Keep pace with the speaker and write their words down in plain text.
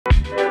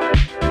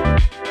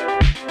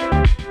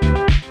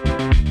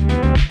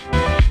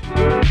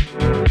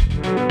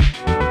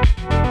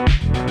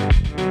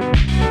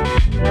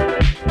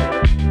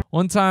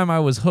One time I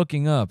was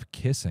hooking up,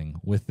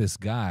 kissing with this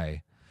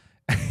guy,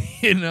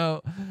 you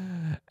know,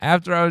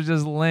 after I was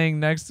just laying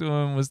next to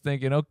him, was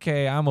thinking,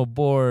 okay, I'm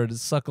aboard,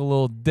 suck a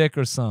little dick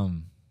or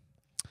something.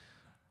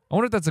 I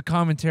wonder if that's a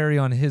commentary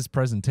on his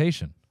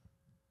presentation.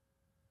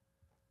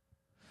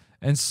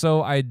 And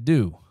so I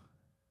do.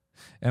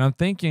 And I'm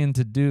thinking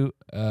to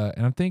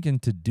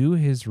do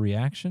his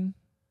reaction.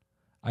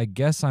 I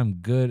guess I'm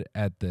good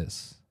at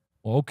this.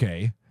 Well,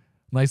 okay.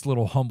 Nice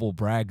little humble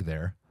brag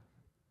there.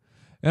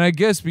 And I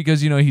guess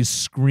because, he's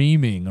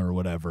screaming or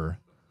whatever,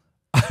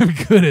 I'm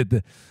good at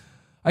the.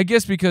 I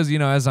guess because,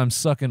 as I'm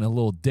sucking a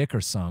little dick or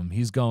something,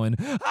 he's going,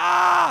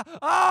 ah,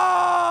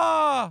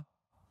 ah.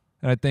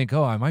 And I think,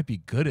 oh, I might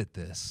be good at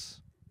this.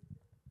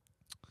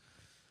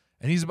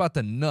 And he's about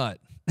to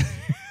nut.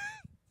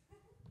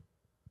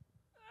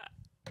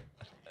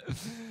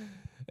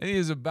 And he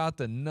is about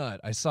to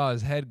nut. I saw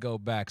his head go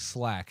back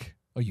slack.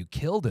 Oh, you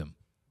killed him.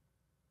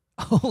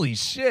 Holy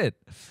shit.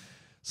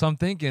 So I'm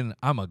thinking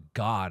I'm a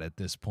god at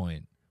this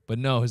point. But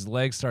no, his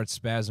legs start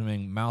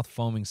spasming, mouth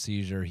foaming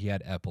seizure. He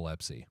had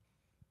epilepsy.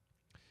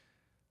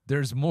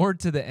 There's more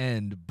to the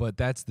end, but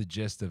that's the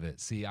gist of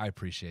it. See, I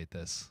appreciate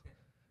this.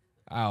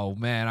 Oh,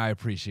 man, I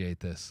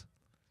appreciate this.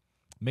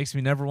 Makes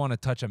me never want to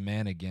touch a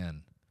man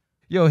again.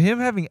 Yo, him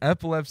having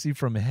epilepsy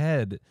from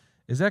head,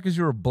 is that because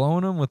you were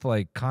blowing him with,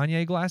 like,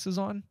 Kanye glasses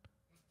on?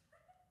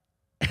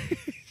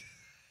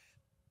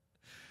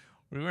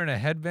 Were you wearing a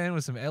headband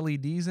with some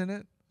LEDs in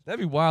it? That'd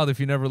be wild if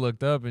you never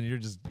looked up and you're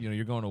just,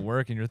 you're going to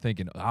work and you're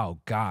thinking, oh,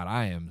 God,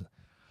 I am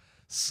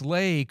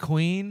slay,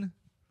 queen.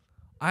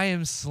 I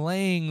am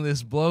slaying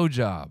this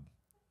blowjob.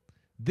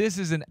 This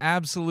is an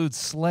absolute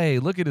slay.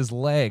 Look at his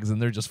legs,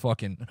 and they're just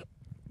fucking.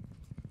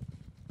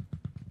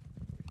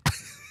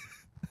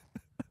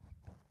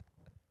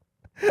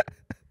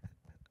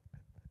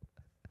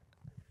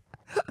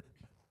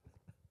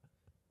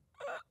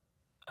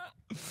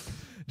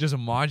 Just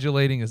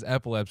modulating his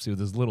epilepsy with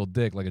his little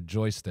dick like a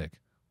joystick.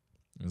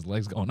 His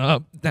legs going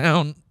up,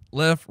 down,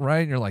 left, right,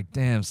 and you're like,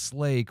 damn,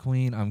 slay,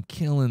 queen, I'm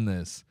killing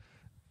this.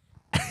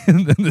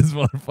 And then this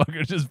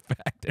motherfucker just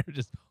back there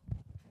just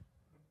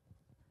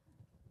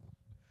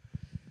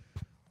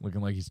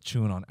looking like he's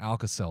chewing on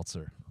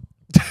Alka-Seltzer.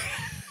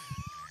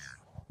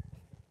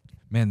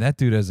 Man, that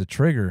dude has a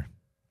trigger.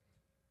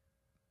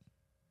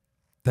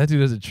 That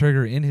dude has a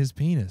trigger in his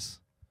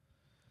penis.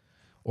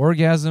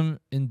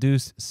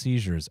 Orgasm-induced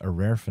seizures, a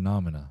rare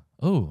phenomena.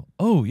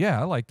 Oh, yeah,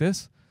 I like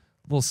this.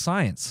 A little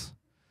science.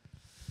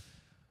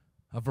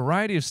 A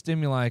variety of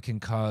stimuli can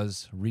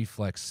cause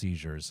reflex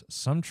seizures.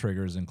 Some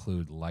triggers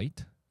include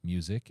light,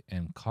 music,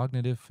 and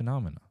cognitive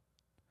phenomena.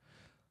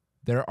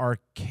 There are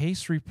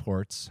case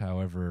reports,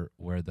 however,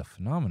 where the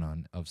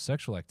phenomenon of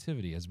sexual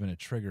activity has been a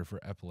trigger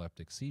for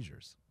epileptic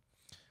seizures.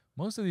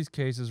 Most of these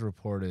cases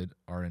reported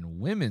are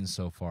in women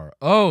so far.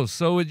 Oh,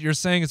 so you're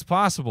saying it's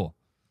possible.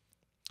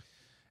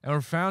 And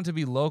were found to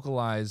be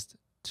localized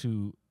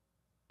to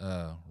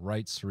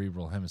right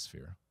cerebral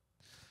hemisphere.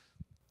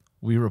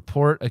 We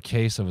report a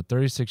case of a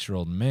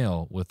 36-year-old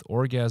male with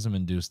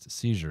orgasm-induced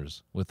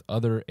seizures with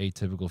other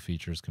atypical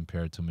features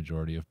compared to a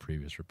majority of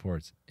previous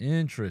reports.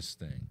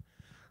 Interesting.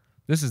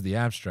 This is the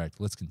abstract.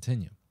 Let's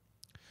continue.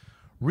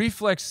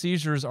 Reflex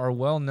seizures are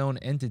well-known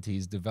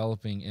entities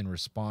developing in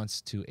response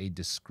to a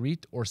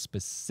discrete or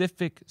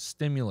specific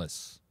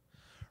stimulus.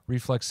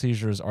 Reflex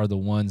seizures are the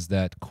ones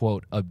that,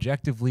 quote,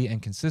 objectively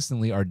and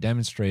consistently are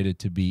demonstrated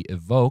to be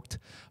evoked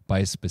by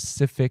a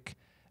specific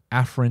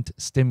afferent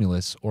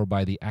stimulus or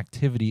by the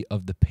activity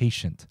of the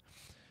patient.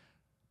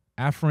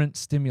 Afferent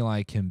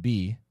stimuli can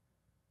be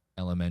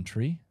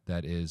elementary,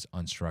 that is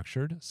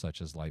unstructured,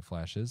 such as light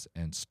flashes,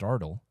 and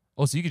startle.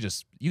 Oh, so you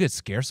could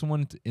scare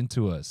someone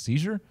into a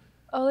seizure?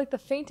 Oh, like the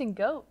fainting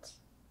goat.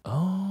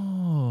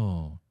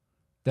 Oh,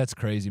 that's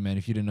crazy, man.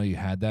 If you didn't know you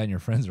had that and your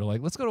friends are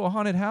like, let's go to a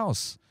haunted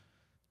house.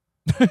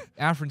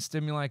 Afferent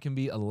stimuli can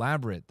be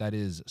elaborate, that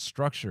is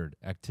structured.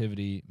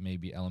 Activity may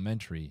be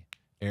elementary,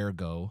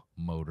 ergo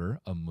motor,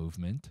 a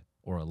movement,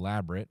 or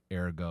elaborate,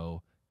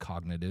 ergo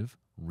cognitive,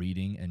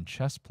 reading and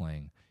chess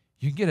playing.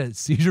 You can get a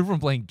seizure from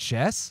playing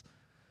chess?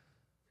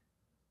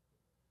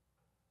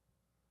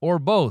 Or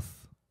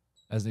both.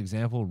 As an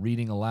example,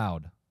 reading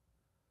aloud.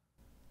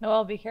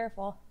 Noel, be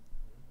careful.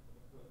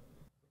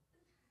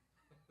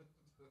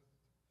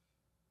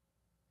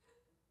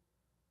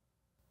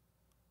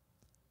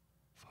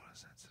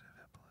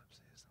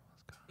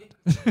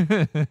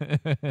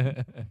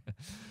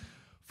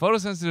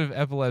 Photosensitive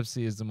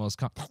epilepsy is the most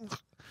common.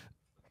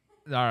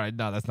 All right,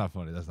 no, that's not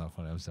funny. That's not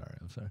funny. I'm sorry.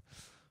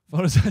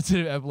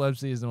 Photosensitive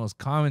epilepsy is the most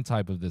common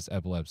type of this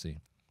epilepsy.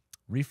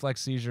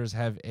 Reflex seizures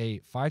have a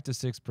 5 to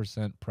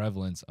 6%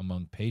 prevalence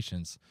among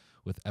patients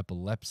with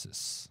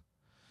epilepsis.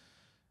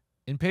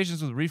 In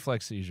patients with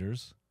reflex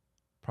seizures,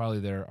 probably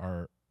there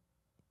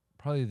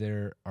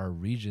are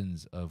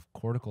regions of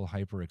cortical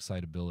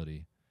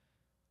hyperexcitability.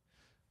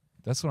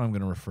 That's what I'm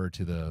going to refer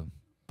to the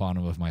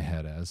bottom of my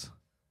head as.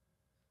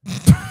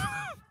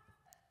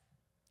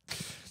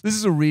 This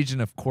is a region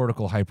of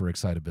cortical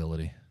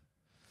hyperexcitability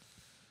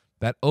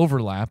that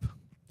overlap,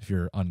 if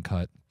you're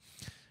uncut,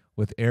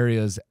 with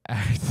areas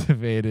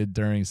activated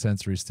during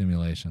sensory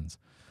stimulations.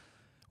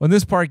 When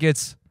this part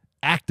gets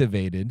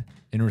activated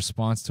in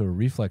response to a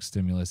reflex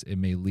stimulus, it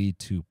may lead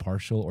to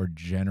partial or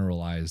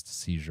generalized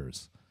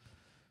seizures.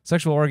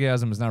 Sexual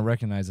orgasm is now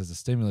recognized as a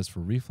stimulus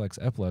for reflex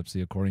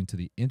epilepsy according to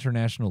the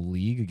International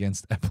League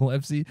Against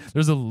Epilepsy.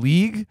 There's a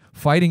league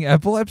fighting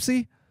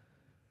epilepsy?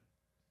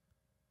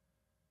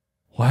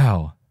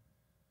 Wow.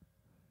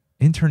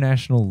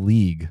 International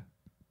League.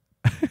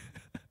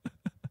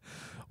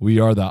 We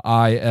are the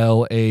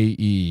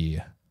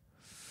ILAE.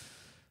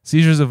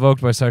 Seizures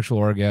evoked by sexual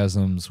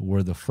orgasms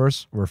were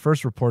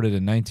first reported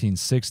in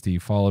 1960,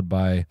 followed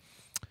by a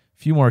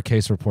few more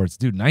case reports.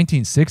 Dude,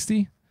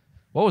 1960?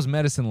 What was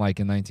medicine like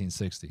in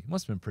 1960? It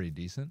must have been pretty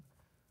decent.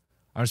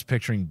 I was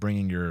picturing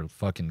bringing your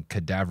fucking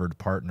cadavered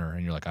partner,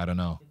 and you're like, I don't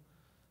know.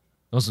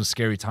 It was a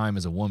scary time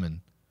as a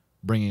woman,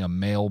 bringing a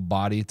male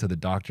body to the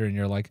doctor, and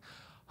you're like,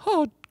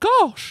 oh,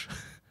 gosh.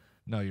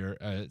 No,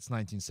 it's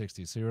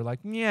 1960, so you're like,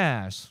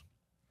 yes.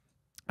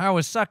 I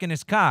was sucking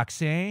his cock,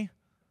 see?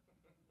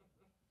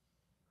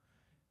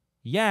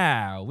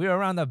 Yeah, we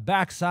were on the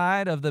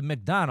backside of the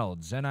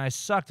McDonald's, and I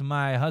sucked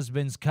my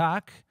husband's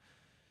cock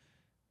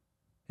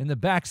in the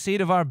back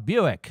seat of our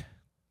Buick.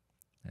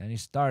 And he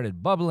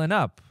started bubbling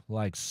up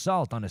like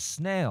salt on a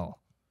snail.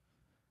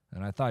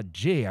 And I thought,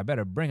 gee, I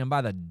better bring him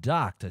by the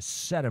dock to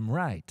set him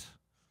right.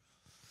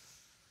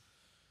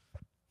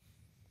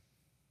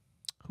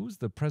 Who's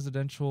the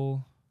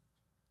presidential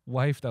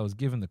wife that was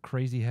given the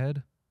crazy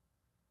head?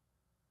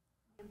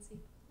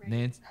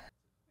 Nancy.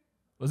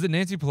 Was it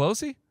Nancy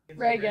Pelosi?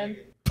 Reagan.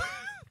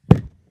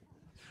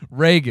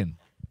 Reagan.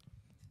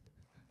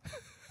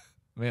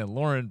 Man,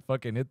 Lauren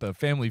fucking hit the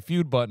Family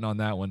Feud button on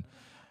that one.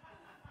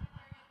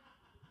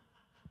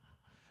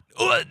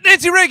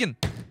 Nancy Reagan!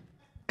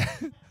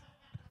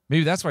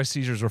 Maybe that's why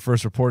seizures were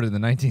first reported in the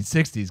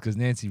 1960s, because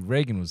Nancy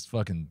Reagan was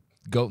fucking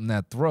goating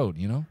that throat,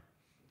 you know?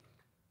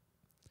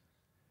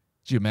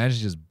 Could you imagine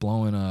just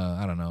blowing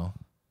I don't know.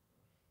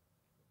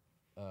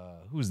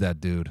 Who's that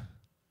dude?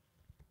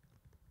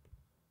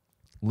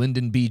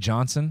 Lyndon B.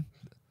 Johnson?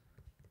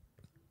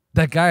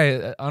 That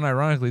guy,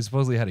 unironically,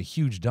 supposedly had a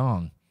huge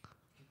dong.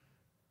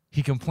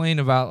 He complained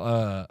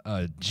about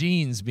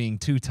jeans being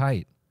too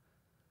tight.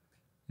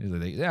 He's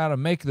like, they ought to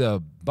make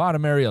the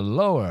bottom area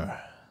lower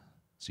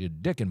so your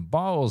dick and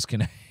balls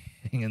can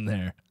hang in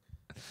there.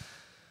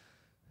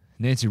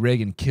 Nancy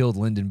Reagan killed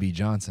Lyndon B.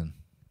 Johnson.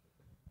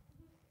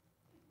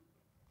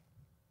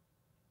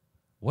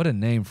 What a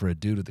name for a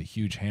dude with a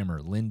huge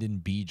hammer. Lyndon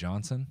B.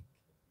 Johnson?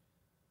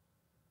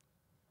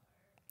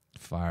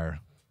 Fire.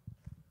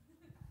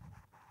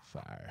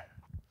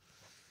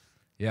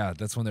 Yeah,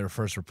 that's when they were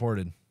first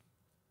reported.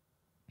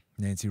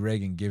 Nancy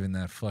Reagan giving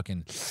that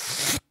fucking